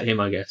lot about him,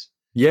 I guess.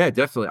 Yeah,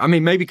 definitely. I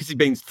mean, maybe because he's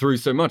been through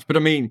so much. But I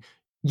mean,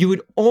 you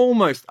would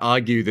almost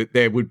argue that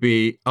there would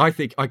be, I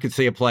think I could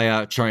see a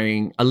player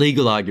trying a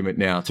legal argument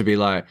now to be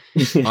like,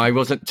 I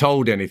wasn't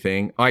told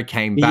anything. I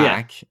came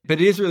back. Yeah.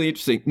 But it is really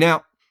interesting.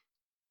 Now,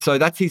 so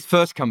that's his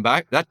first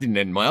comeback. That didn't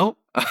end well.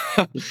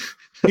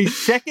 His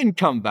second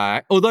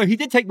comeback, although he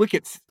did take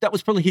wickets, that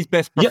was probably his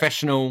best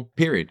professional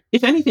period.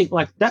 If anything,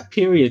 like that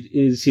period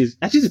is his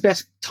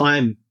best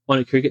time on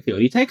a cricket field.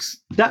 He takes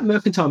that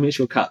Mercantile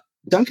Mutual Cup.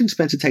 Duncan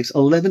Spencer takes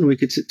 11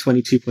 wickets at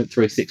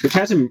 22.36, which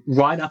has him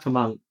right up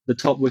among the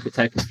top wicket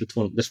takers for the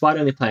tournament, despite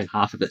only playing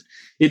half of it.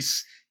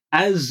 It's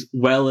as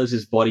well as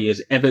his body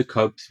has ever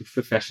coped with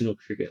professional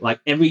cricket.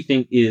 Like,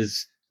 everything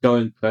is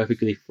going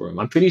perfectly for him.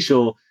 I'm pretty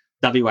sure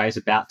WA is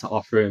about to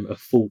offer him a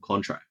full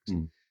contract.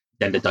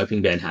 Then the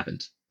doping ban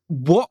happened.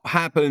 What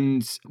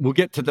happens? We'll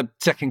get to the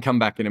second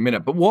comeback in a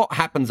minute, but what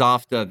happens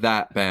after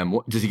that ban?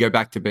 Does he go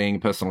back to being a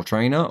personal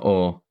trainer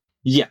or?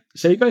 Yeah,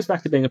 so he goes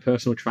back to being a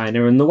personal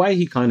trainer, and the way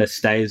he kind of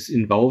stays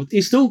involved,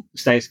 he still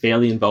stays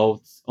fairly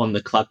involved on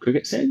the club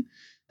cricket scene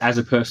as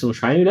a personal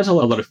trainer. He does a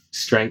lot of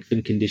strength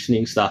and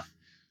conditioning stuff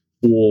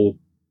for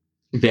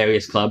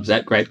various clubs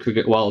at grade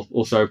cricket while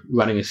also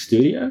running a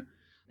studio.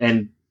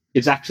 And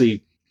it's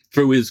actually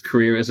through his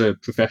career as a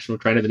professional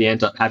trainer that he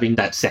ends up having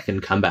that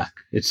second comeback.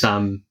 It's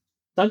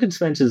Duncan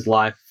Spencer's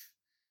life.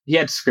 He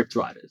had script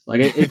writers.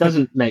 Like, it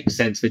doesn't make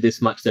sense for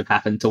this much to have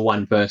happened to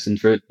one person,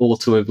 for it all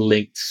to have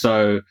linked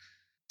so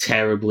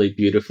terribly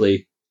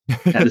beautifully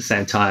at the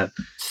same time.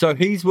 So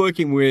he's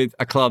working with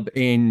a club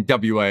in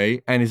WA,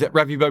 and is it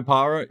Ravi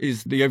Bopara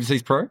is the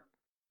overseas pro?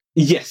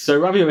 Yes, so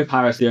Ravi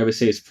Bopara is the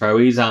overseas pro.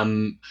 He's I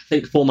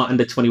think former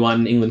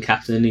under-21 England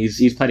captain.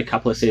 He's played a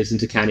couple of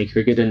seasons of county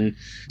cricket, and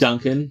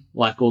Duncan,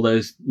 like all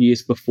those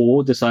years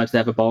before, decides to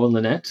have a bowl in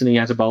the nets, and he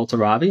has a bowl to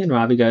Ravi, and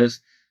Ravi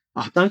goes,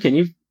 "Oh, Duncan,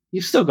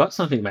 you've still got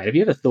something, mate. Have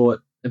you ever thought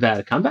about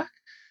a comeback?"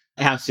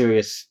 How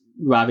serious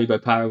Ravi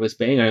Bopara was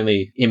being,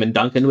 only him and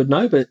Duncan would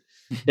know, but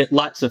it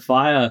lights a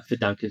fire for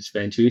Duncan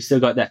Spencer. He's still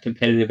got that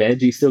competitive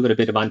edge. He's still got a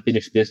bit of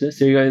unfinished business.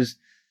 So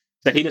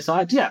he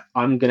decides,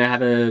 I'm going to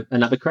have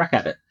another crack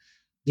at it.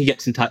 He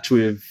gets in touch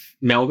with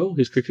Melville,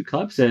 his cricket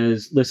club,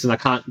 says, "Listen, I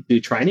can't do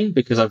training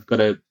because I've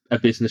got a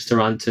business to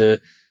run to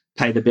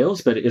pay the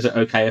bills, but is it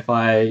okay if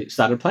I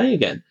started playing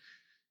again?"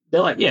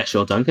 They're like, "Yeah,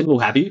 sure, Duncan, we'll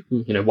have you.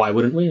 Why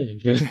wouldn't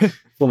we?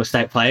 Former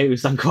state player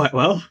who's done quite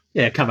well.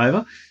 Yeah, come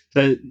over."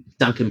 So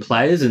Duncan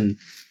plays, and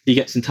he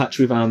gets in touch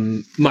with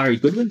Murray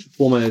Goodwin,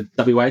 former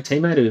WA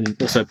teammate and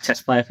also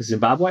test player for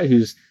Zimbabwe,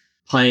 who's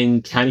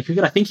playing county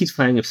cricket. I think he's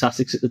playing with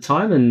Sussex at the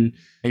time. And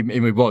he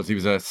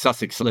was a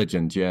Sussex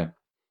legend, yeah.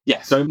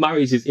 Yeah, so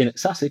Murray's is in at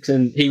Sussex,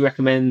 and he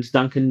recommends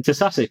Duncan to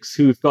Sussex,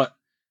 who've got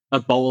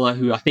a bowler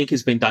who I think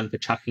has been done for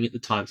chucking at the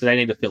time, so they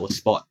need to fill a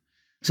spot.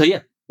 So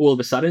yeah, all of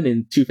a sudden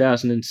in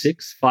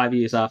 2006, 5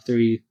 years after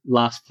he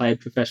last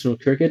played professional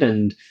cricket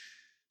and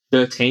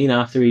 13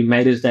 after he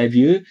made his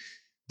debut,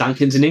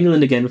 Duncan's in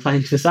England again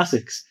playing for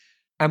Sussex.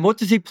 And what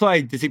does he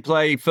play? Does he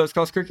play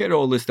first-class cricket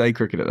or List A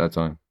cricket at that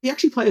time? He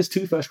actually plays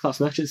 2 first-class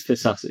matches for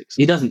Sussex.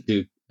 He doesn't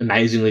do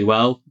amazingly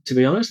well, to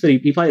be honest, but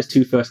he plays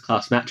 2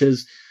 first-class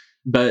matches.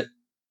 But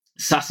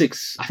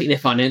Sussex, I think their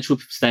financial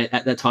state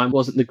at that time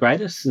wasn't the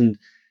greatest, and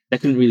they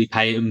couldn't really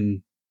pay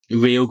him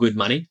real good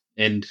money.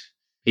 And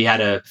he had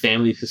a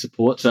family to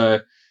support,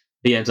 so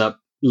he ends up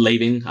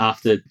leaving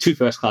after 2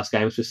 first-class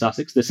games for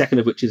Sussex, the second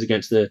of which is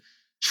against the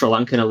Sri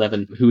Lankan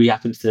 11, who he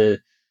happens to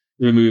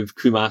remove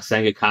Kumar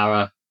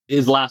Sangakkara.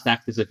 His last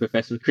act as a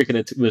professional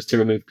cricketer was to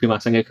remove Kumar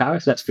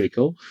Sangakkara, so that's pretty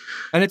cool.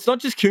 And it's not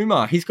just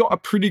Kumar. He's got a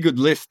pretty good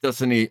list,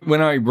 doesn't he?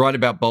 When I write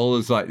about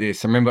bowlers like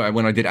this, I remember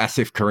when I did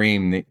Asif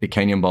Karim, the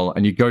Kenyan bowler,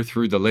 and you go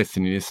through the list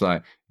and you're just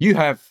like, you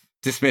have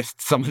dismissed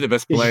some of the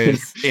best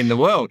players in the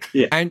world.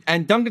 Yeah.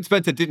 And Duncan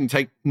Spencer didn't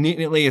take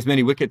nearly as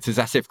many wickets as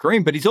Asif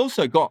Karim, but he's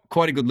also got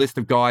quite a good list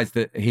of guys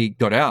that he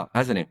got out,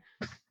 hasn't he?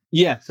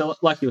 Yeah, so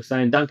like you were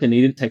saying, Duncan,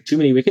 he didn't take too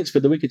many wickets,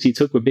 but the wickets he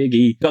took were big.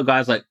 He got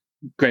guys like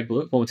Greg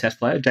Blewett, former Test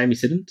player, Jamie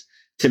Siddons,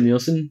 Tim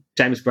Nielsen,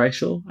 James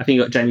Brayshaw. I think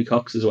he got Jamie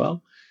Cox as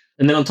well.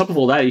 And then on top of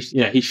all that,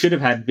 he should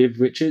have had Viv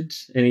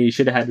Richards and he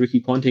should have had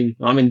Ricky Ponting.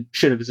 I mean,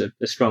 should have is a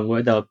strong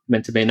word. They were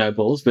meant to be no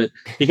balls, but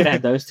he could have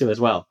had those two as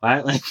well,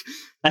 right? Like,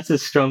 that's a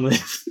strong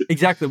list.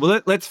 Exactly.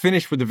 Well, let's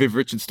finish with the Viv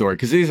Richards story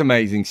because it is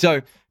amazing.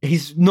 So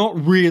he's not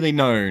really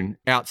known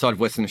outside of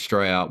Western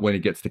Australia when he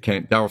gets to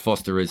Kent. Darryl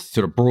Foster has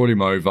sort of brought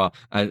him over.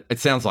 It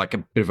sounds like a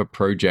bit of a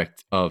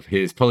project of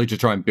his, probably to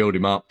try and build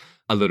him up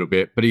a little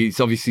bit, but he's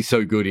obviously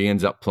so good he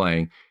ends up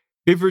playing.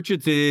 Viv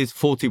Richards is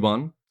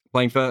 41,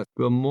 playing for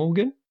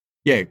Glamorgan.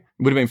 Yeah, it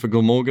would have been for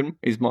Glamorgan,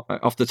 is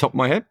off the top of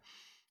my head,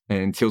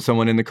 until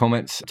someone in the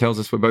comments tells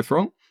us we're both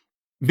wrong.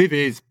 Viv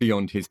is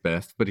beyond his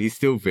best, but he's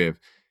still Viv.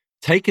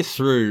 Take us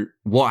through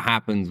what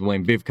happens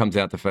when Viv comes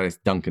out to face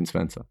Duncan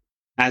Spencer.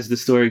 As the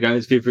story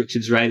goes, Viv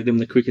Richards rated him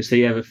the quickest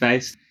he ever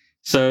faced.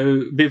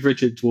 So Viv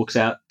Richards walks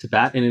out to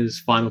bat in his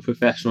final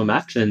professional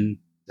match, and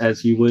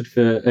as you would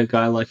for a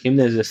guy like him,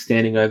 there's a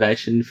standing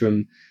ovation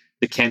from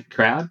the Kent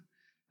crowd.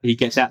 He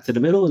gets out to the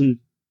middle, and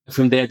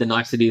from there, the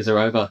niceties are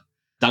over.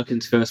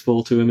 Duncan's first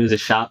ball to him is a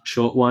sharp,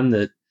 short one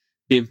that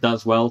Viv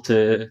does well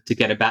to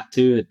get a bat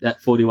to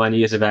at 41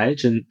 years of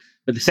age.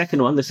 But the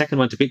second one's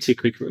a bit too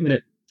quick for him, and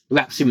it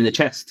wraps him in the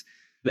chest.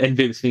 And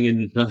Viv's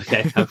thinking,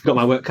 okay, I've got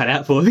my work cut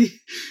out for me.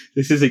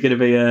 This isn't going to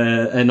be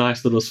a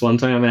nice little swan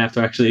song. I'm going to have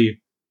to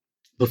actually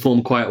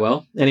perform quite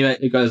well. Anyway,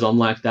 it goes on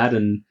like that,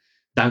 and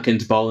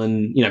Duncan's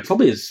bowling,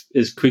 probably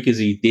as quick as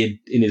he did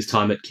in his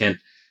time at Kent.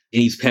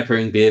 And he's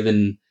peppering Viv,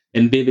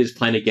 and Viv is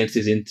playing against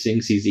his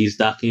instincts. He's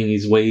ducking,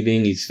 he's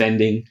weaving, he's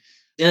fending.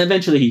 And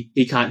eventually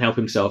he can't help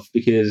himself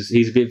because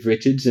he's Viv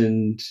Richards.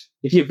 And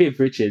if you're Viv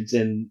Richards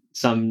and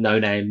some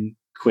no-name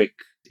quick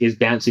is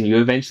bouncing you,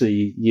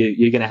 eventually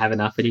you're going to have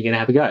enough and you're going to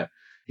have a go.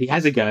 He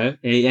has a go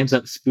and he ends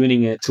up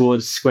spooning it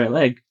towards square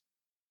leg,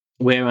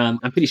 where I'm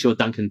pretty sure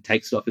Duncan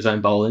takes it off his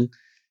own bowling.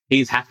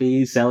 He's happy,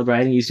 he's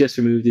celebrating, he's just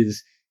removed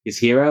his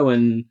hero,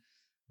 and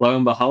lo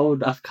and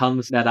behold, up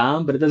comes that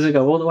arm, but it doesn't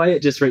go all the way.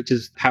 It just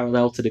reaches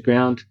parallel to the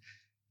ground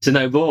to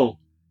no ball.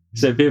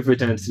 So Viv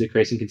returns to the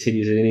crease and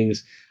continues his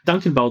innings.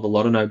 Duncan bowled a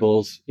lot of no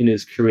balls in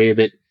his career,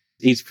 but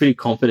he's pretty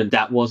confident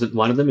that wasn't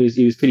one of them.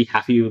 He was pretty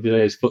happy with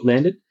where his foot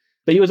landed,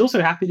 but he was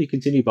also happy to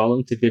continue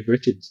bowling to Viv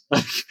Richards.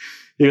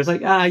 He was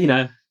like,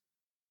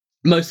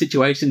 most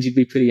situations you'd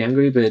be pretty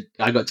angry, but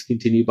I got to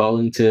continue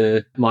bowling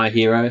to my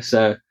hero,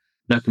 so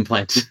no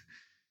complaints.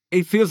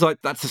 It feels like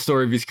that's the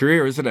story of his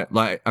career, isn't it?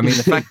 Like, I mean,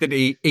 the fact that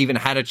he even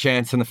had a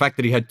chance and the fact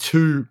that he had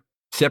two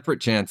separate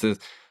chances,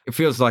 it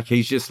feels like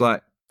he's just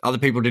like, other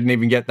people didn't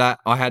even get that.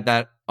 I had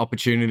that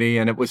opportunity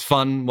and it was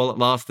fun while it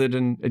lasted,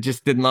 and it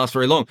just didn't last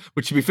very long.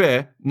 Which, to be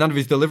fair, none of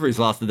his deliveries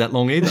lasted that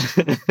long either.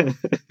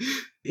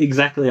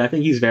 Exactly. I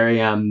think he's very,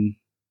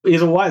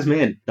 he's a wise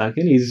man,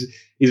 Duncan.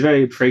 He's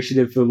very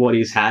appreciative for what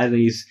he's had, and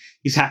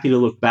he's happy to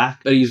look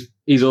back, but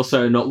he's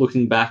also not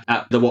looking back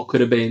at the what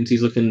could have been.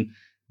 He's looking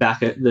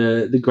back at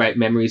the great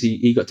memories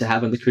he got to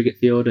have on the cricket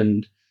field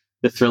and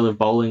the thrill of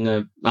bowling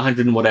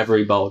 100 and whatever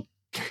he bowled.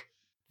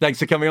 Thanks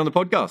for coming on the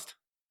podcast.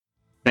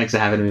 Thanks for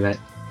having me, mate.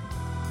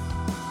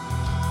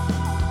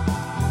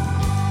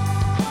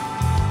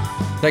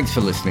 Thanks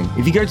for listening.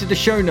 If you go to the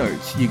show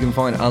notes, you can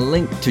find a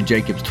link to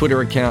Jacob's Twitter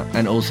account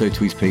and also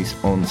to his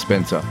piece on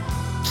Spencer.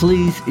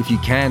 Please, if you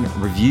can,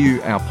 review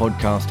our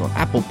podcast on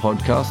Apple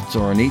Podcasts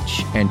or on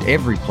each and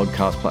every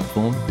podcast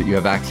platform that you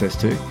have access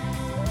to.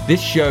 This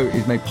show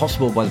is made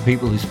possible by the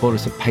people who support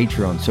us at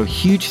Patreon, so a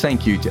huge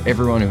thank you to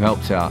everyone who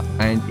helps out.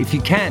 And if you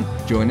can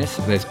join us,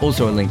 there's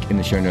also a link in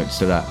the show notes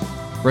to that.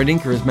 Red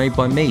Inker is made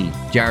by me,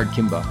 Jared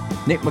Kimber.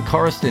 Nick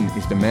McCorriston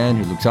is the man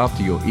who looks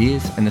after your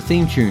ears, and the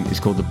theme tune is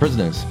called The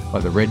Prisoners by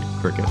the Red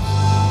Cricket.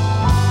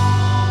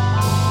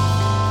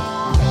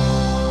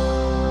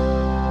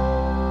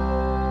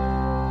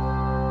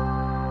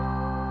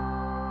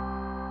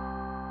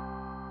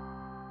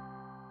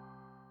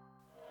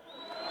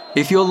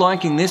 If you're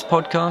liking this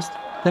podcast,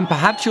 then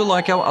perhaps you'll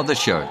like our other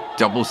show,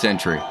 Double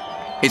Century.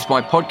 It's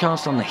my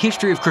podcast on the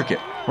history of cricket,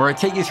 where I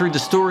take you through the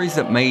stories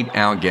that made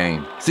our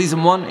game.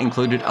 Season 1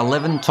 included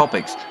 11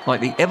 topics,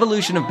 like the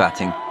evolution of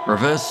batting,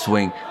 reverse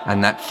swing,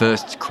 and that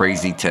first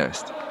crazy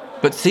test.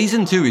 But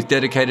Season 2 is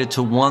dedicated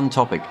to one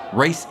topic,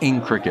 race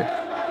in cricket.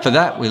 For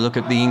that, we look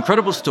at the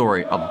incredible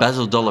story of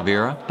Basil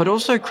D'Oliveira, but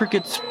also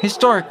cricket's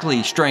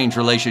historically strange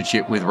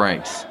relationship with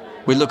race.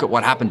 We look at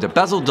what happened to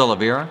Basil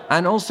D'Oliveira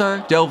and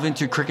also delve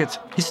into cricket's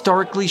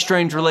historically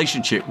strange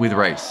relationship with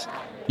race.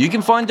 You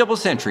can find Double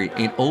Century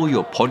in all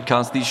your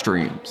podcasty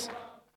streams.